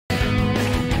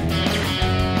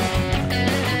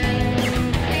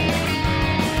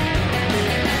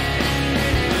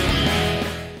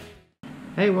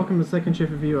Hey, welcome to Second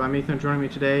Shift Review. I'm Ethan. Joining me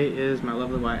today is my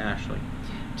lovely wife, Ashley.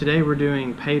 Today we're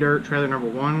doing Paydirt trailer number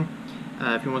 1.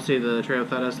 If you want to see the trailer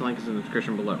without us, the link is in the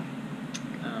description below.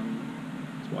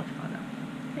 Let's watch and find out.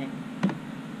 Okay.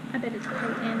 I bet it's pay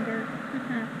and dirt.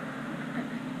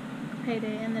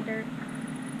 Payday in the dirt.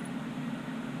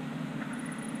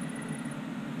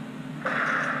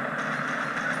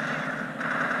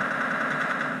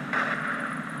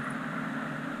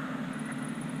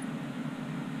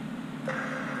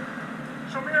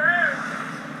 Show me your hands.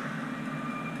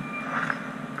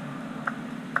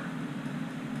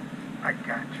 I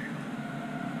got you.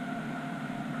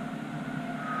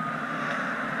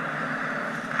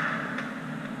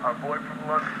 Our boy from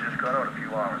London just got out a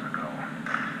few hours ago.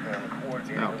 And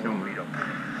coordinating a meet up.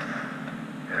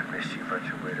 Yeah, I missed you, but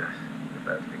you're with us. You're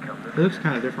about to become It looks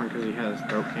kind of different because he has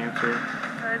throat cancer.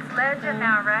 So it's legend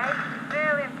now, right?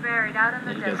 Barely buried out in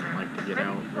the He desert. doesn't like to get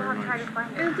out very much.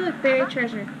 It would look buried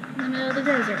treasure in the middle of the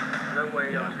desert. No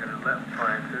way I was going to let him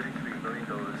find $33 million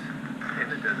in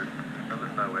the desert, middle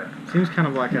of nowhere. Seems kind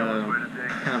of like a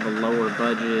lower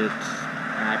budget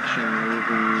action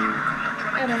movie,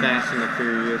 Fast and the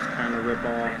Furious kind of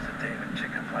ripoff.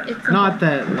 It's Not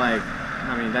that, like,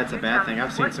 I mean, that's a bad thing.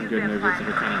 I've seen some good movies that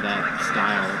are kind of that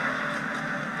style.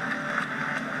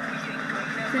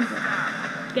 simple.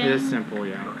 It is simple,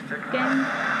 yeah. Gang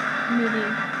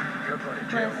movie.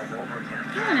 Plus, I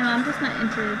don't know, I'm just not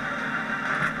into.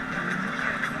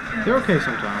 They're okay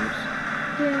sometimes,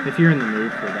 Yeah. if you're in the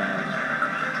mood for that.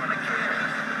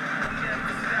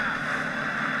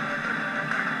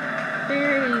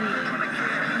 Very.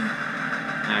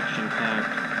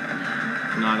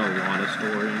 Action-packed, not a lot of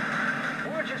story.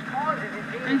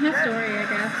 And his story, I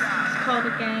guess. It's called a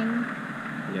gang.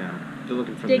 Yeah, they're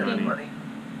looking for the Digging. money.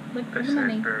 Look for They the said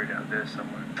money. it's buried out there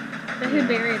somewhere. But who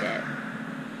buried it?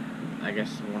 I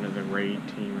guess one of the raid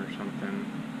team or something.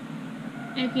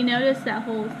 And if you notice, that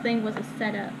whole thing was a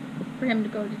setup for him to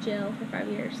go to jail for 5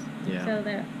 years. Yeah. So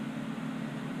that.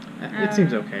 It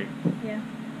seems okay. Yeah.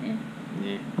 Yeah.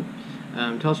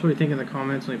 Yeah. Tell us what you think in the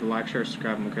comments. Leave a like, share,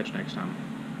 subscribe, and we'll catch you next time.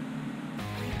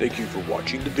 Thank you for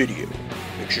watching the video.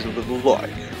 Make sure to leave a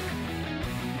like,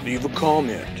 leave a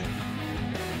comment,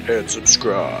 and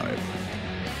subscribe.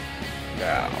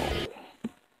 Now.